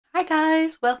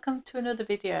guys, welcome to another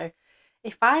video.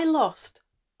 If I lost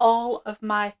all of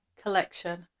my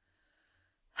collection,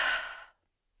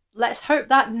 let's hope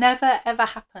that never ever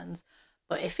happens,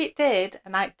 but if it did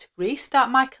and I had to restart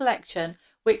my collection,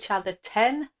 which are the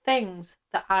 10 things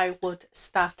that I would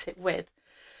start it with.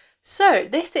 So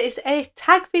this is a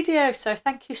tag video, so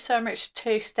thank you so much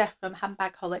to Steph from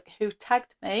Handbagholic who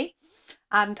tagged me.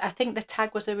 And I think the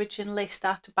tag was originally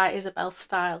started by Isabel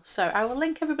Style. So I will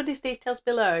link everybody's details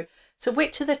below. So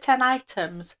which of the 10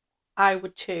 items I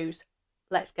would choose?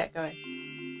 Let's get going.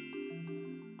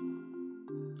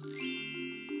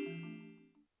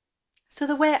 So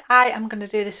the way I am going to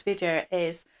do this video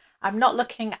is I'm not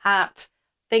looking at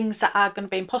things that are going to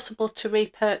be impossible to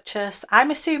repurchase.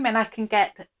 I'm assuming I can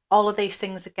get all of these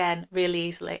things again really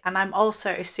easily. And I'm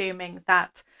also assuming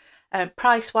that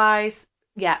price-wise,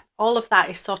 yeah, all of that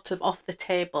is sort of off the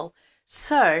table.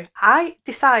 So I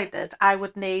decided I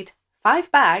would need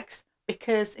 5 bags,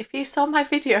 because if you saw my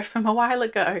video from a while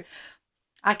ago,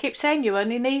 I keep saying you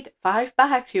only need 5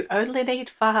 bags, you only need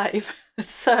 5.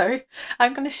 So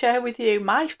I'm going to share with you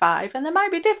my 5, and they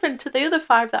might be different to the other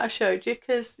 5 that I showed you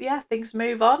because, yeah, things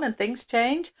move on and things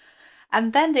change.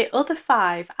 And then the other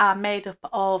 5 are made up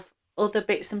of other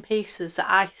bits and pieces that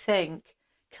I think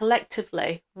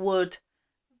collectively would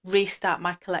restart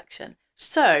my collection.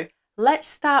 So let's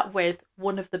start with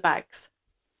one of the bags.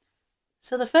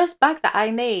 So the first bag that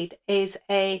I need is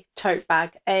a tote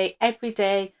bag, a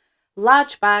everyday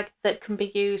large bag that can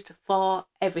be used for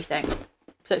everything.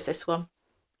 So it's this one.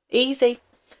 Easy.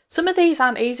 Some of these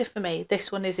aren't easy for me.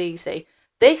 This one is easy.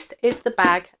 This is the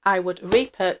bag I would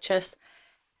repurchase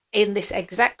in this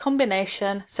exact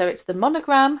combination. So it's the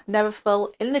monogram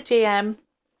Neverfull in the GM.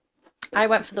 I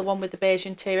went for the one with the beige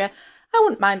interior. I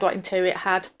wouldn't mind what interior it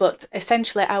had, but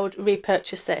essentially I would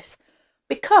repurchase this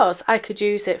because I could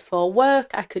use it for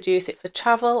work, I could use it for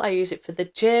travel, I use it for the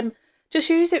gym, just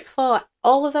use it for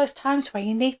all of those times where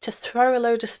you need to throw a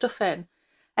load of stuff in.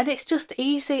 And it's just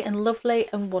easy and lovely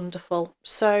and wonderful.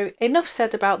 So enough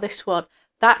said about this one.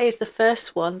 That is the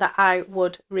first one that I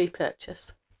would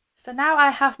repurchase. So now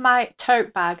I have my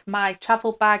tote bag, my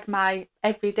travel bag, my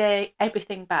everyday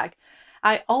everything bag.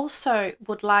 I also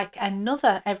would like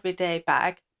another everyday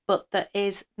bag, but that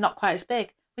is not quite as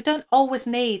big. We don't always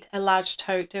need a large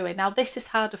tote, do we? Now this is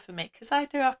harder for me because I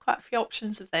do have quite a few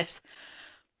options of this.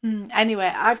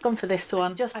 Anyway, I've gone for this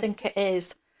one. I just think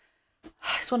it's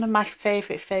one of my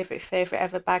favourite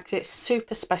ever bags. It's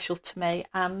super special to me,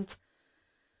 and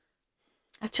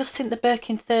I just think the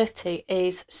Birkin 30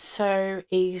 is so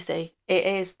easy. It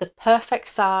is the perfect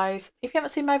size. If you haven't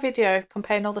seen my video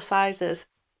comparing all the sizes,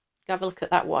 have a look at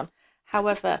that one.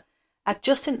 However, I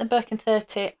just think the Birkin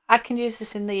 30, I can use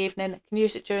this in the evening, I can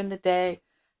use it during the day,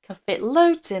 can fit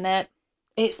loads in it.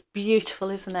 It's beautiful,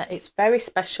 isn't it? It's very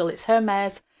special. It's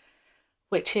Hermes,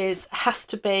 which has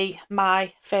to be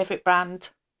my favourite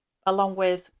brand, along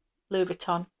with Louis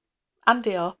Vuitton and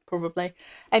Dior probably.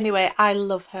 Anyway, I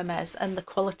love Hermes and the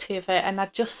quality of it, and I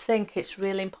just think it's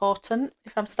really important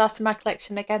if I'm starting my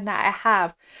collection again that I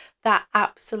have that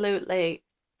absolutely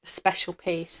special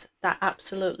piece, that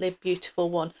absolutely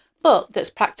beautiful one, but that's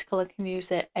practical and can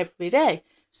use it every day.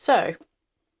 So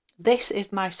this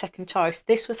is my second choice.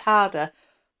 This was harder,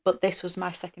 but this was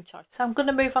my second choice. So I'm going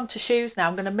to move on to shoes now.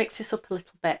 I'm going to mix this up a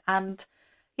little bit. And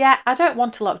yeah, I don't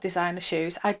want a lot of designer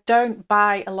shoes. I don't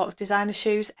buy a lot of designer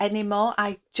shoes anymore.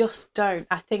 I just don't.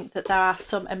 I think that there are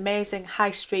some amazing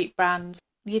high street brands.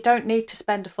 You don't need to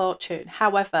spend a fortune.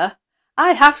 However,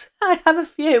 I have a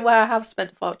few where I have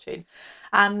spent a fortune,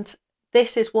 and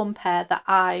this is one pair that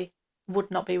I would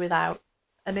not be without.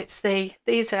 And it's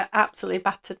these are absolutely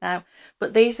battered now,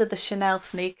 but these are the Chanel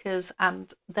sneakers,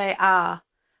 and they're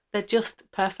just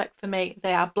perfect for me.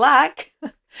 They are black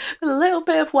with a little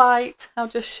bit of white. I'll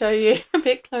just show you a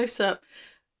bit close up.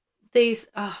 These,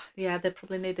 oh yeah, they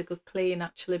probably need a good clean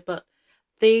actually, but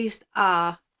these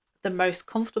are the most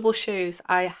comfortable shoes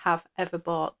I have ever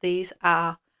bought. These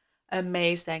are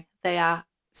amazing. They are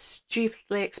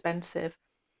stupidly expensive,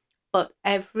 but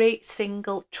every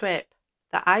single trip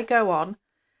that I go on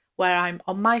where I'm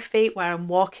on my feet, where I'm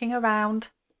walking around,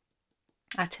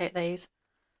 I take these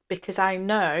because I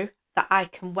know that I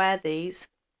can wear these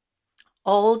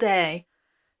all day.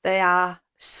 They are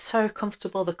so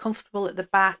comfortable. They're comfortable at the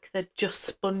back. They're just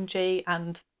spongy,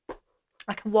 and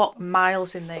I can walk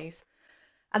miles in these,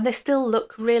 and they still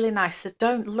look really nice. They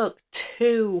don't look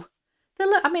too, they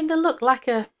look like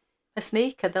a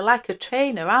sneaker. They're like a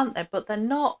trainer, aren't they? But they're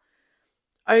not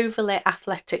overly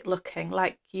athletic looking,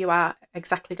 like you are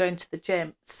exactly going to the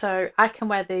gym. So I can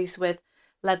wear these with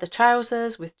leather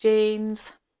trousers, with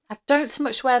jeans. I don't so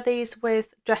much wear these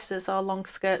with dresses or long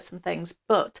skirts and things,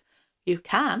 but you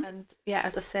can. And yeah,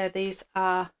 as I say, these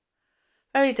are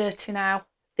very dirty now.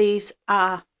 These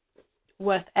are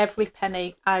worth every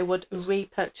penny. I would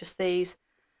repurchase these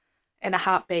in a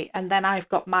heartbeat. And then I've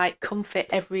got my comfy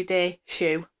everyday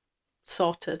shoe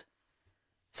sorted.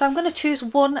 So I'm going to choose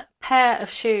one pair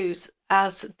of shoes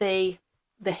as the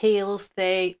heels,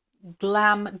 the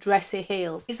glam dressy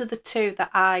heels. These are the two that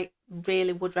I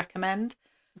really would recommend.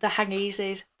 The Hang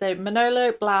Easies, the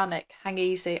Manolo Blahnik Hang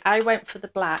Easy. I went for the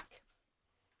black.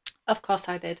 Of course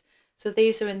I did. So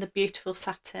these are in the beautiful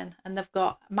satin, and they've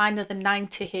got, mine are the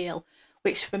 90 heel,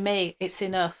 which for me, it's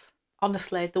enough.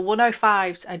 Honestly, the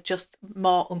 105s are just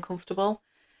more uncomfortable,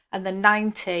 and the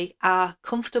 90 are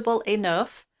comfortable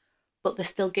enough, but they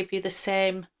still give you the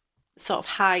same sort of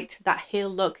height, that heel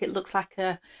look. It looks like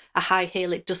a high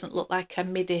heel. It doesn't look like a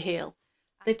midi heel.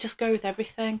 They just go with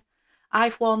everything.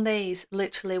 I've worn these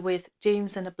literally with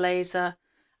jeans and a blazer,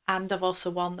 and I've also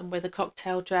worn them with a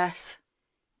cocktail dress,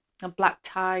 a black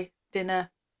tie, dinner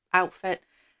outfit.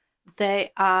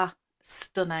 They are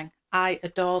stunning. I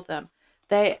adore them.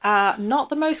 They are not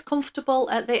the most comfortable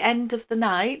at the end of the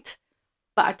night,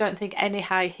 but I don't think any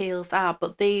high heels are,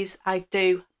 but these I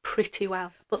do pretty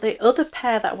well. But the other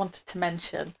pair that I wanted to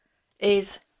mention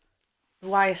is the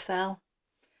YSL,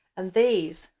 and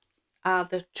these are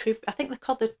the I think they're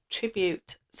called the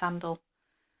Tribute sandal,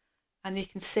 and you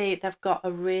can see they've got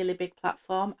a really big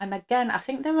platform, and again I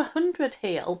think they're 100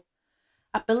 heel.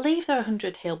 I believe they're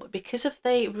 100 heel, but because of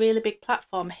the really big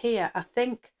platform here, I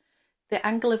think the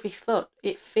angle of your foot,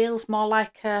 it feels more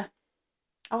like I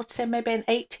would say maybe an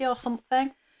 80 or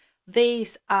something.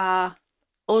 These are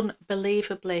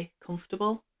unbelievably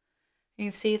comfortable. You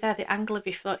can see there the angle of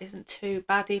your foot isn't too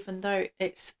bad, even though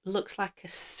it looks like a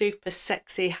super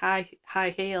sexy high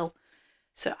heel.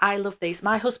 So I love these.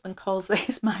 My husband calls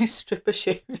these my stripper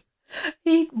shoes.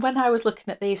 When I was looking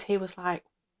at these, he was like,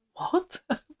 what?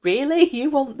 Really?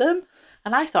 You want them?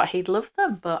 And I thought he'd love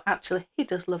them, but actually he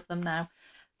does love them now.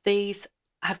 These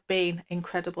have been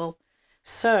incredible.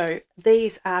 So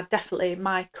these are definitely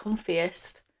my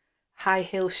comfiest high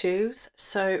heel shoes.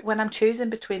 So when I'm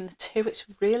choosing between the two, it's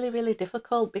really, really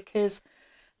difficult because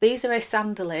these are a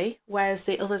sandally, whereas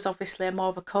the others obviously are more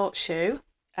of a court shoe,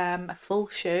 a full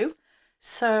shoe.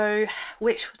 So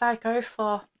which would I go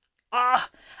for? I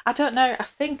don't know. I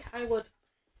think I would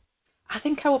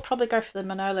probably go for the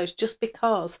Manolos, just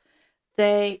because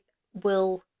they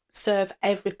will serve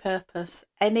every purpose,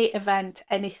 any event,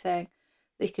 anything.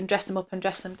 You can dress them up and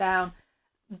dress them down.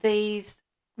 These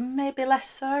maybe less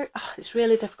so. It's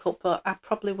really difficult, but I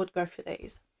probably would go for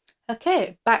these.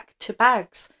 Okay, back to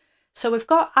bags. So we've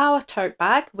got our tote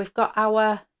bag, we've got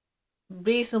our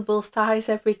reasonable size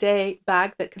everyday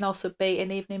bag that can also be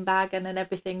an evening bag and an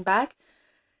everything bag.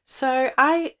 So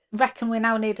I reckon we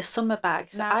now need a summer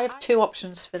bag. So I have two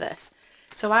options for this.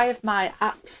 So I have my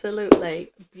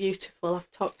absolutely beautiful,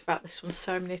 I've talked about this one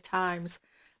so many times,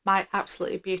 my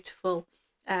absolutely beautiful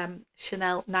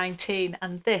Chanel 19,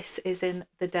 and this is in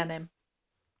the denim.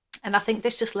 And I think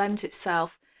this just lends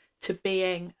itself to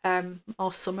being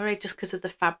more summery, just because of the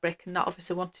fabric, and not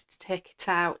obviously wanting to take it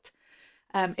out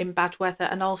in bad weather.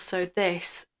 And also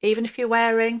this, even if you're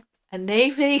wearing a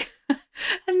navy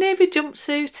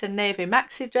jumpsuit, a navy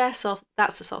maxi dress, or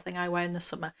that's the sort of thing I wear in the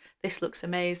summer, this looks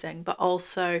amazing. But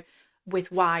also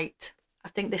with white, I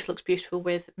think this looks beautiful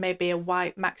with maybe a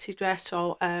white maxi dress,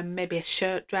 or maybe a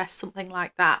shirt dress, something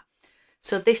like that.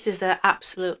 So this is an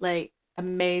absolutely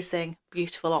amazing,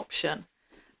 beautiful option.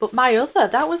 But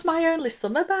that was my only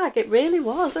summer bag. It really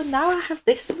was. And now I have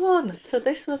this one. So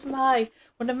this was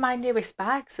one of my newest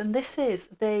bags. And this is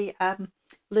the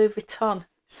Louis Vuitton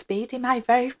Speedy, my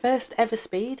very first ever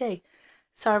Speedy.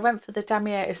 So I went for the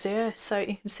Damier Azur. So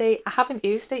you can see I haven't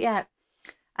used it yet.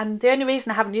 And the only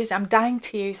reason I haven't used it, I'm dying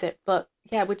to use it. But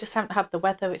yeah, we just haven't had the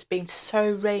weather. It's been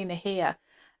so rainy here.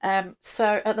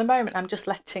 So at the moment, I'm just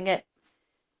letting it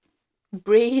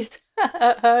breathe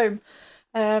at home.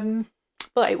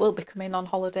 But it will be coming on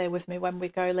holiday with me when we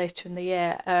go later in the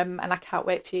year, and I can't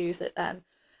wait to use it then.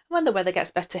 When the weather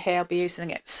gets better here, I'll be using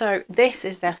it. So this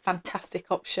is a fantastic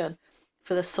option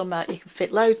for the summer. You can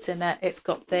fit loads in it. It's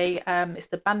got it's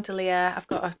the bandolier. I've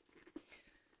got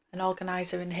an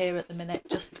organizer in here at the minute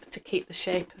just to keep the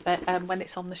shape of it when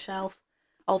it's on the shelf.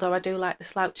 Although I do like the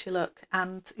slouchy look,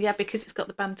 and yeah, because it's got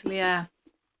the bandolier,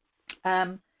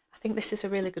 I think this is a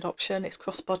really good option. It's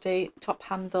crossbody, top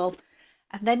handle.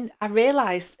 And then I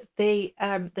realised the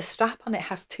strap on it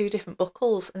has two different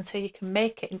buckles, and so you can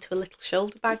make it into a little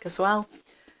shoulder bag as well,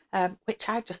 which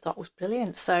I just thought was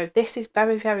brilliant. So this is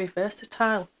very, very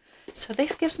versatile. So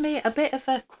this gives me a bit of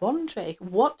a quandary.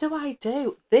 What do I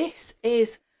do? This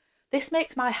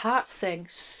makes my heart sing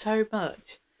so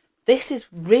much. This is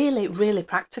really, really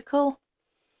practical.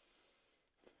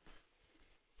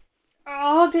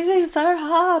 Oh, this is so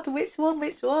hard. Which one?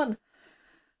 Which one?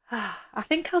 I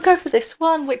think I'll go for this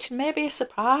one, which may be a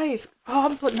surprise.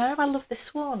 Oh, but no, I love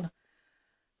this one.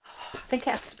 I think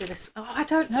it has to be this. Oh, I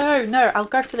don't know. No, I'll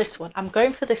go for this one. I'm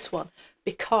going for this one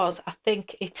because I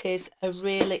think it is a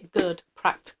really good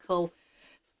practical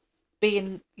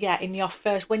being, yeah, in your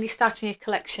first, when you're starting your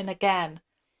collection again.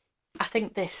 I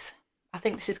think this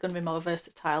is going to be more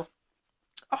versatile.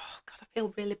 Oh God, I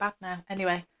feel really bad now.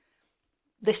 Anyway,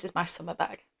 this is my summer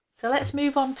bag. So let's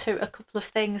move on to a couple of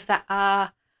things that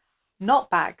are not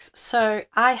bags. So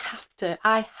I have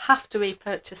to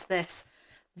repurchase this.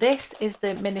 This is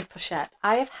the mini pochette.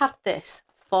 I have had this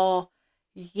for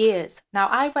years. Now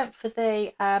I went for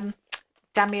the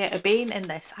Damier Ebene in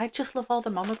this. I just love all the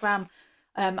monogram,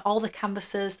 all the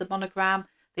canvases, the monogram,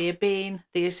 the Ebene,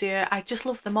 the Azure. I just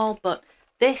love them all. But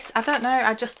this, I don't know,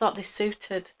 I just thought this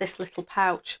suited this little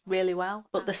pouch really well.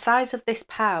 But the size of this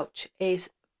pouch is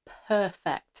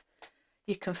perfect.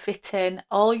 You can fit in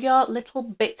all your little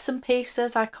bits and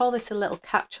pieces. I call this a little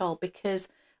catch-all because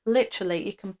literally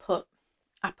you can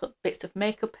I put bits of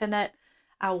makeup in it.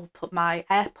 I will put my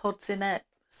AirPods in it,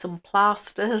 some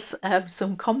plasters,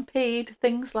 some Compeed,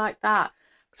 things like that.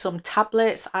 Some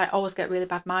tablets. I always get really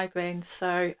bad migraines,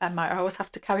 so I always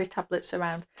have to carry tablets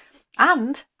around.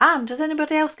 And does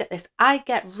anybody else get this? I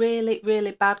get really,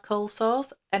 really bad cold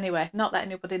sores. Anyway, not that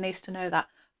anybody needs to know that,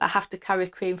 but I have to carry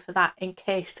cream for that in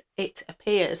case it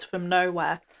appears from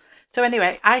nowhere. So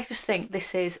anyway, I just think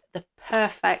this is the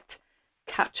perfect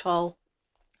catch-all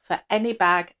for any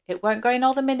bag. It won't go in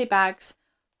all the mini bags,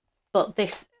 but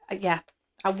this, yeah,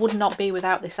 I would not be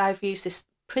without this. I've used this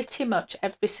pretty much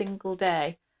every single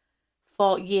day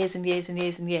for years and years and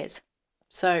years and years.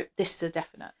 So this is a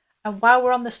definite. And while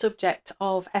we're on the subject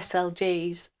of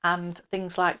SLGs and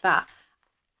things like that,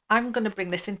 I'm going to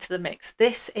bring this into the mix.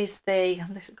 This has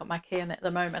got my key on it at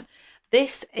the moment.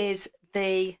 This is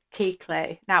the key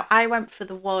clay. Now I went for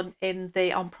the one in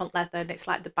the Empreinte leather, and it's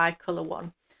like the bicolour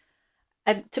one.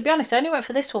 And to be honest, I only went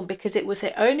for this one because it was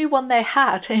the only one they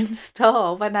had in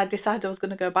store when I decided I was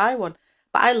going to go buy one.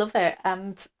 But I love it,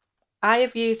 and I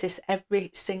have used this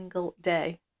every single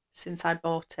day since I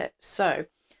bought it. So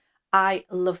I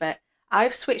love it.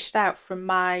 I've switched out from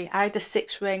I had a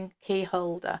 6-ring key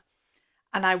holder,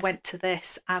 and I went to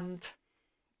this, and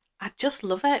I just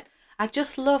love it. I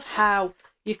just love how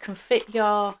you can fit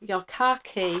your car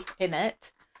key in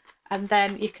it, and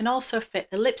then you can also fit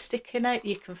a lipstick in it,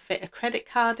 you can fit a credit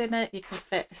card in it, you can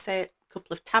fit, say, a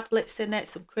couple of tablets in it,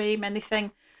 some cream,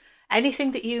 anything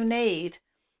that you need.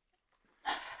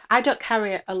 I don't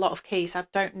carry a lot of keys. I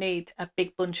don't need a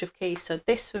big bunch of keys. So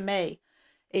this for me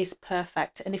is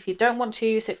perfect. And if you don't want to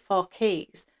use it for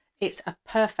keys, it's a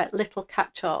perfect little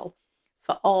catch-all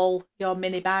for all your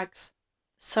mini bags.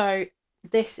 So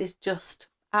this is just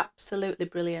absolutely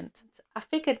brilliant. I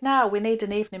figured now we need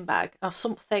an evening bag or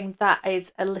something that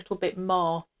is a little bit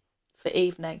more for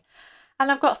evening. And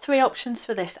I've got 3 options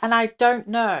for this, and I don't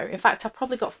know. In fact, I've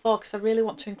probably got 4 because I really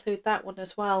want to include that one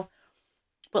as well.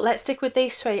 But let's stick with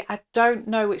these 3. I don't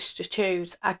know which to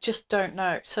choose. I just don't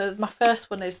know. So my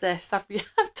first one is this. I've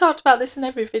talked about this in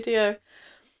every video.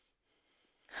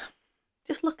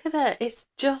 Just look at it. It's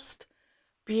just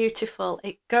beautiful.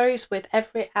 It goes with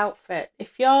every outfit.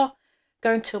 If you're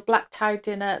going to a black tie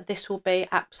dinner, this will be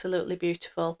absolutely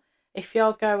beautiful. If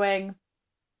you're going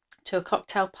to a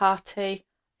cocktail party,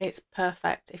 it's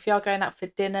perfect. If you're going out for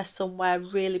dinner somewhere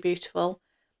really beautiful,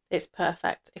 it's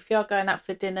perfect. If you're going out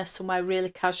for dinner somewhere really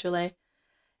casually,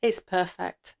 it's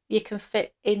perfect. You can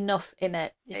fit enough in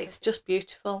it. It's just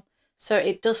beautiful. So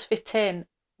it does fit in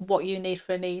what you need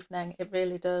for an evening. It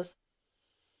really does.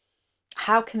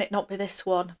 How can it not be this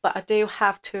one? But I do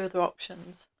have 2 other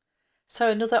options. So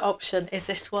another option is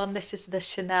this one. This is the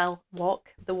Chanel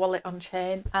Walk, the wallet on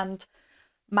chain, and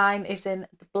mine is in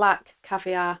the black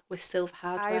caviar with silver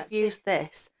hardware. I've used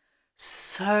this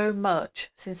so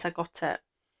much since I got it.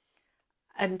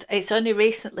 And it's only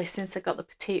recently since I got the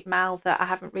Petite Mal that I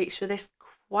haven't reached for this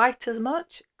quite as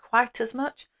much.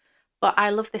 But I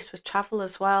love this with travel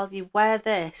as well. You wear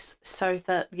this so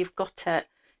that you've got it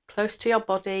close to your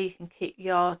body. You can keep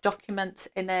your documents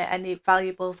in it, any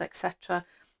valuables, etc.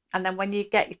 And then when you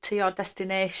get to your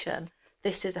destination,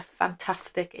 this is a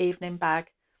fantastic evening bag.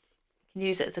 You can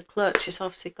use it as a clutch. It's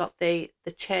obviously got the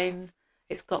chain.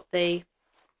 It's got the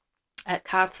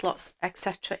card slots,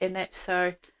 etc. in it.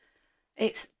 So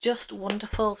it's just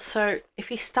wonderful. So if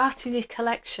you're starting your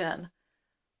collection,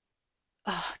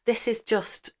 oh, this is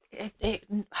just,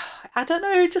 I don't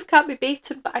know, it just can't be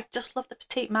beaten, but I just love the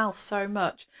petite mouth so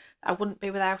much. I wouldn't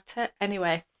be without it.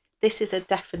 Anyway, this is a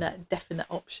definite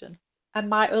option. And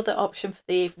my other option for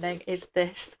the evening is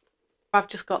this. I've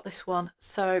just got this one.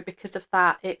 So because of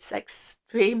that, it's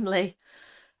extremely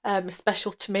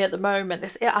special to me at the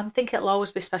moment. I think it'll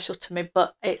always be special to me,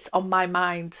 but it's on my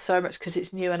mind so much because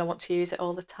it's new and I want to use it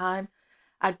all the time.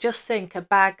 I just think a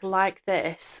bag like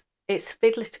this, it's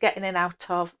fiddly to get in and out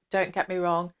of, don't get me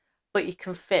wrong, but you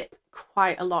can fit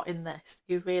quite a lot in this.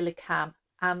 You really can.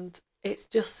 And it's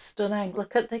just stunning.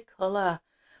 Look at the colour.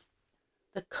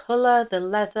 The colour, the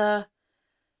leather.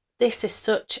 This is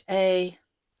such a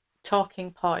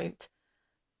talking point.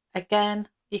 Again,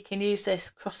 you can use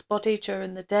this crossbody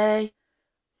during the day.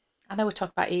 I know we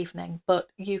talk about evening, but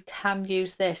you can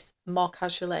use this more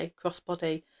casually,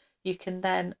 crossbody. You can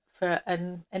then, for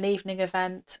an evening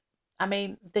event, I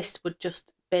mean, this would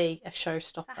just be a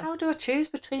showstopper. So how do I choose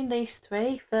between these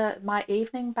three for my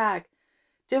evening bag?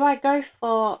 Do I go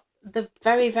for the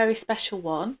very, very special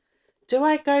one? Do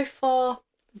I go for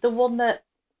the one that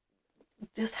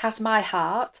just has my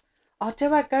heart? Or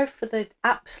do I go for the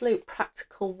absolute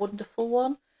practical, wonderful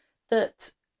one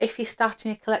that if you're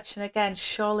starting your collection again,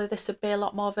 surely this would be a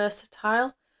lot more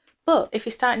versatile? But if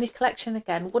you're starting your collection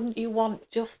again, wouldn't you want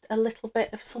just a little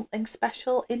bit of something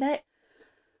special in it?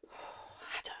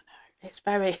 I don't know. It's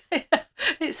very,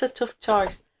 it's a tough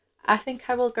choice. I think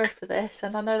I will go for this,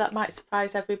 and I know that might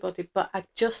surprise everybody, but I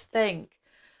just think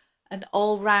an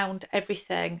all-round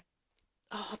everything.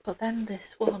 Oh, but then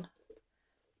this one.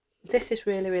 This is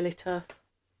really, really tough.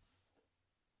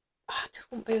 Oh, I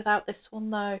just wouldn't be without this one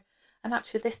though. And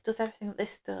actually this does everything that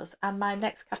this does. And my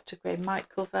next category might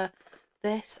cover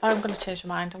this. Oh, I'm gonna change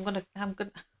my mind. I'm gonna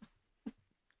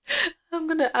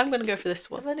go for this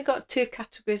one. So I've only got 2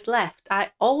 categories left. I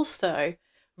also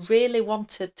really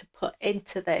wanted to put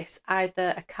into this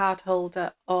either a card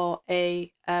holder or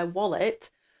a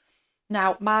wallet.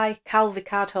 Now my Calvi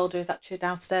card holder is actually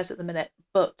downstairs at the minute,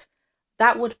 but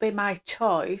that would be my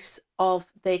choice of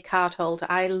the card holder.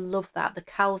 I love that. The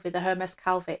Calvi, the Hermes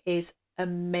Calvi is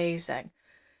amazing.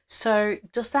 So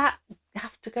does that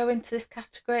have to go into this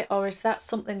category, or is that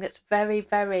something that's very,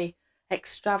 very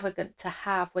extravagant to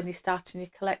have when you're starting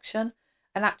your collection?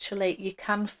 And actually you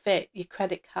can fit your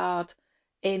credit card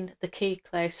in the key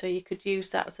clay, so you could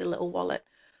use that as a little wallet.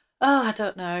 Oh, I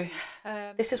don't know.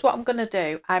 This is what I'm going to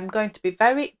do. I'm going to be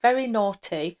very, very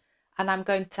naughty, and I'm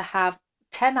going to have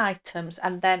 10 items,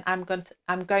 and then I'm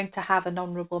going to have an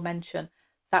honourable mention.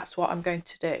 That's what I'm going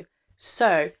to do.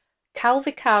 So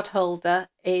Calvi card holder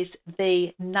is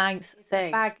the 9th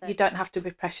thing. Bag you don't have to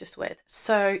be precious with.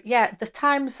 So yeah, the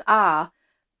times are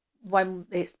when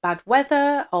it's bad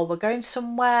weather or we're going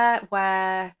somewhere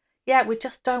where, yeah, we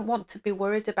just don't want to be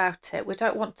worried about it. We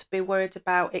don't want to be worried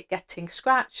about it getting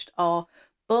scratched or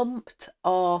bumped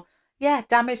or, yeah,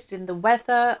 damaged in the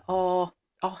weather or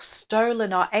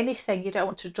stolen or anything. You don't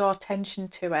want to draw attention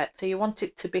to it. So you want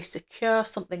it to be secure,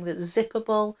 something that's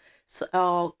zippable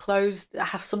or closed, that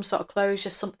has some sort of closure,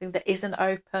 something that isn't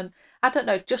open. I don't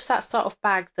know, just that sort of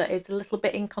bag that is a little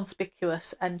bit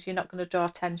inconspicuous and you're not going to draw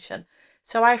attention.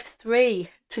 So I have 3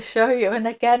 to show you, and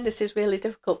again this is really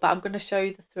difficult, but I'm going to show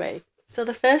you the 3. So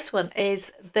the first one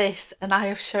is this, and I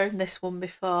have shown this one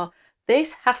before.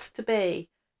 This has to be,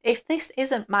 if this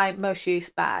isn't my most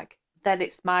used bag, then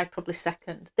it's my probably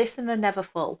second. This and the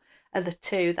Neverfull are the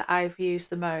 2 that I've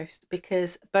used the most,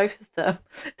 because both of them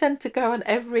tend to go on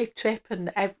every trip,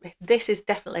 and this is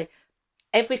definitely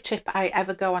every trip I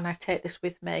ever go on, I take this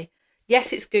with me.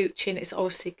 Yes, it's Gucci, and it's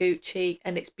obviously Gucci,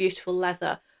 and it's beautiful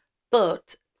leather,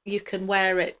 but you can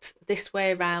wear it this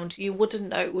way around. You wouldn't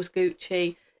know it was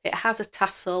Gucci. It has a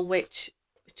tassel, which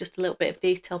is just a little bit of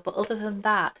detail, but other than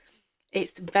that,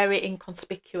 it's very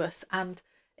inconspicuous, and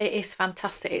it is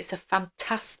fantastic. It's a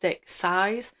fantastic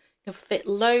size. You can fit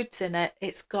loads in it.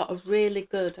 It's got a really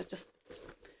good, I just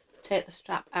take the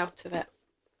strap out of it.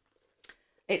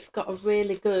 It's got a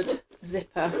really good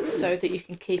zipper so that you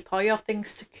can keep all your things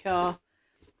secure.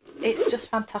 It's just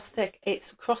fantastic.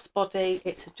 It's crossbody,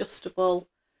 it's adjustable,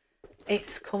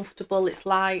 it's comfortable, it's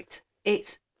light,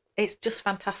 it's just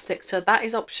fantastic. So that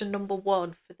is option number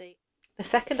 1 for the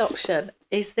second option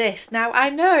is this. Now I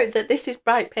know that this is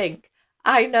bright pink,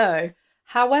 I know,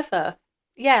 however,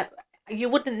 yeah, you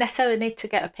wouldn't necessarily need to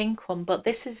get a pink one, but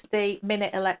this is the Minute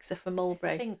Alexa from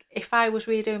Mulberry. I think if I was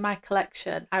redoing my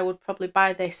collection, I would probably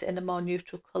buy this in a more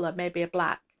neutral colour, maybe a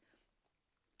black,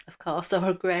 of course, or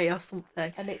a grey or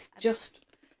something. And it's just,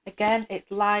 again,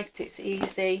 it's light, it's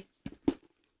easy,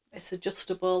 it's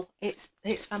adjustable, it's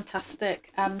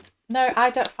fantastic. And no,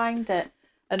 I don't find it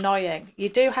annoying. You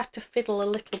do have to fiddle a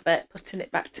little bit putting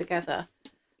it back together,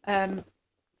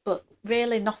 but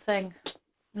really nothing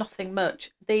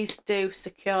much. These do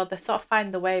secure, they sort of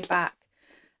find the way back,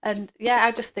 and yeah,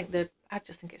 I just think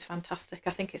it's fantastic.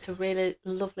 I think it's a really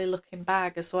lovely looking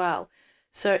bag as well.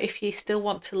 So if you still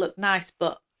want to look nice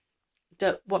but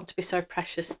don't want to be so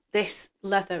precious, this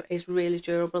leather is really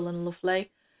durable and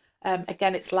lovely.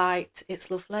 Again, it's light, it's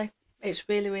lovely, it's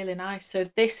really nice. So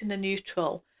this in a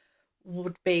neutral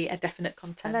would be a definite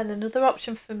contender. And then another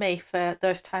option for me for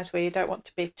those times where you don't want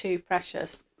to be too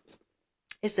precious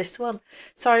is this one.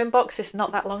 So I unboxed this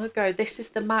not that long ago. This is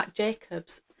the Marc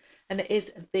Jacobs, and it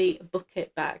is the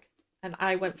bucket bag, and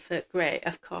I went for grey,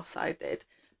 of course I did,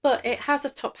 but it has a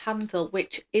top handle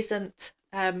which isn't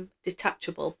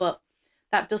detachable, but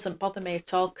that doesn't bother me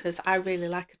at all because I really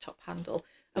like a top handle.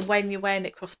 And when you're wearing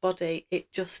it crossbody,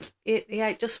 it just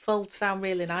folds down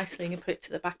really nicely, and you put it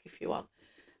to the back if you want.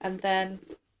 And then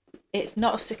it's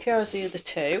not as secure as the other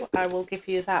two, I will give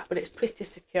you that, but it's pretty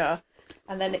secure.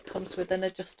 And then it comes with an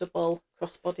adjustable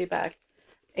crossbody bag.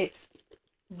 It's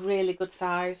really good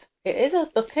size. It is a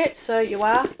bucket, so you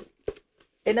are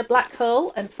in a black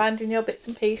hole and finding your bits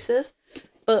and pieces,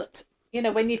 but you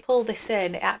know, when you pull this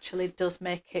in, it actually does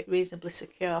make it reasonably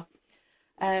secure.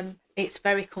 It's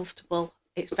very comfortable,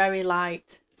 it's very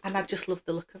light, and I just love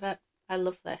the look of it. I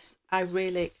love this. I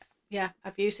really, yeah,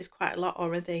 I've used this quite a lot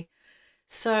already.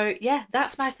 So yeah,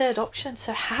 that's my third option.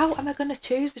 So how am I going to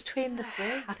choose between the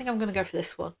three? I think I'm going to go for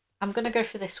this one. I'm going to go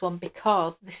for this one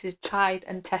because this is tried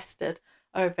and tested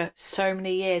over so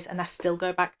many years, and I still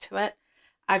go back to it.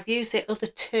 I've used the other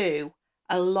two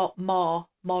a lot more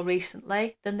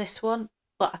recently than this one,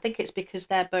 but I think it's because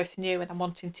they're both new and I'm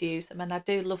wanting to use them, and I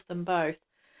do love them both.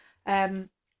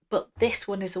 But this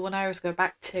one is the one I always go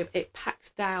back to. It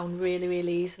packs down really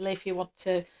easily if you want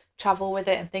to travel with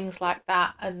it and things like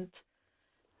that. And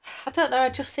I don't know, I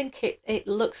just think it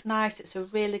looks nice. It's a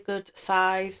really good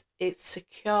size. It's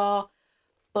secure,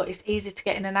 but it's easy to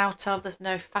get in and out of. There's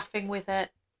no faffing with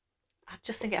it. I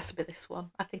just think it has to be this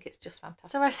one. I think it's just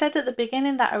fantastic. So I said at the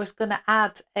beginning that I was going to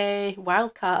add a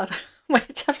wild card,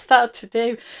 which I've started to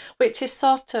do, which is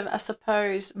sort of, I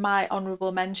suppose, my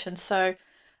honourable mention. So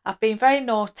I've been very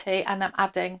naughty and I'm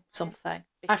adding something.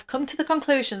 I've come to the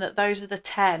conclusion that those are the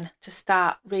 10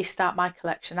 to restart my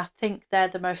collection. I think they're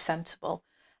the most sensible.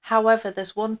 However,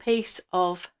 there's one piece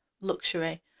of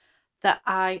luxury that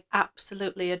I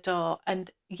absolutely adore.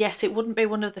 And yes, it wouldn't be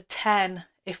one of the 10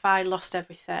 if I lost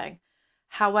everything.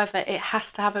 However, it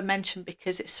has to have a mention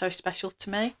because it's so special to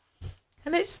me.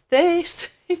 And it's this.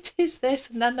 It is this.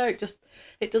 And I know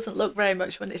it doesn't look very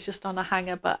much when it's just on a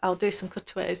hanger, but I'll do some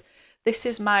cutaways. This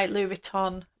is my Louis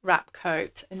Vuitton wrap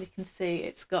coat, and you can see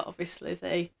it's got obviously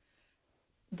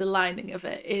the lining of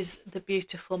it is the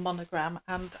beautiful monogram,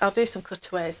 and I'll do some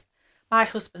cutaways. My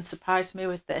husband surprised me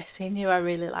with this. He knew I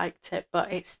really liked it,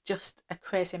 but it's just a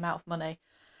crazy amount of money.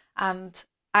 And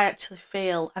I actually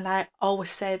feel, and I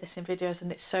always say this in videos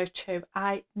and it's so true,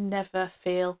 I never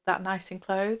feel that nice in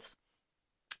clothes.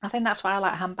 I think that's why I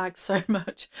like handbags so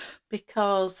much,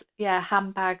 because yeah,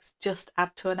 handbags just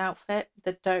add to an outfit.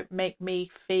 They don't make me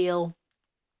feel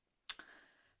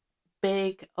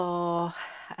big or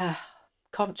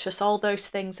conscious, all those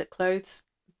things that clothes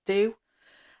do.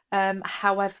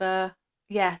 However,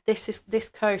 yeah, this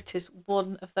coat is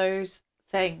one of those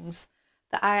things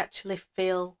that I actually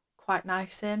feel quite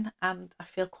nice in, and I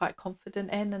feel quite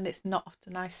confident in, and it's not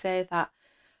often I say that.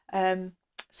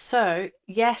 So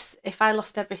yes, if I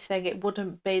lost everything, it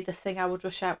wouldn't be the thing I would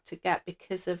rush out to get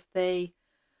because of the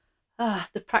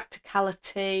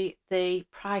practicality, the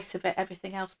price of it,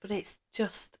 everything else. But it's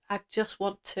just, I just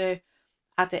want to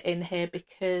add it in here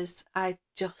because I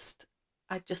just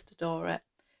adore it.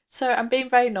 So I'm being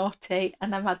very naughty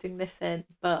and I'm adding this in,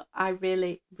 but I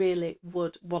really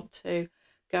would want to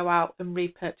go out and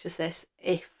repurchase this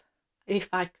if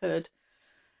I could.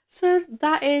 So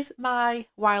that is my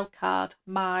wild card.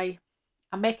 I'm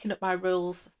making up my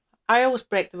rules. I always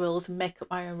break the rules and make up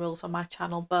my own rules on my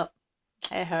channel, but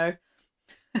hey ho,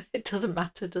 it doesn't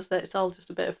matter, does it? It's all just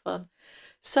a bit of fun.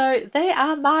 So they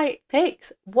are my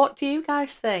picks. What do you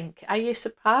guys think? Are you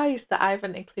surprised that I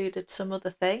haven't included some other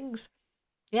things?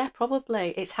 Yeah,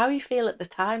 probably. It's how you feel at the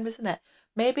time, isn't it?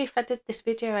 Maybe if I did this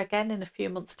video again in a few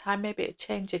months' time, maybe it'd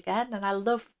change again. And I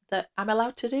love that I'm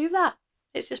allowed to do that.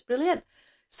 It's just brilliant.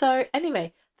 So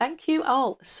anyway, thank you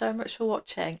all so much for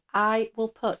watching. I will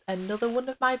put another one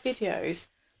of my videos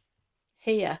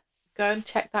here. Go and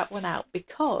check that one out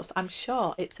because I'm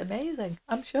sure it's amazing.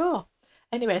 I'm sure.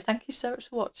 Anyway, thank you so much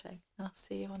for watching, and I'll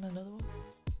see you on another one.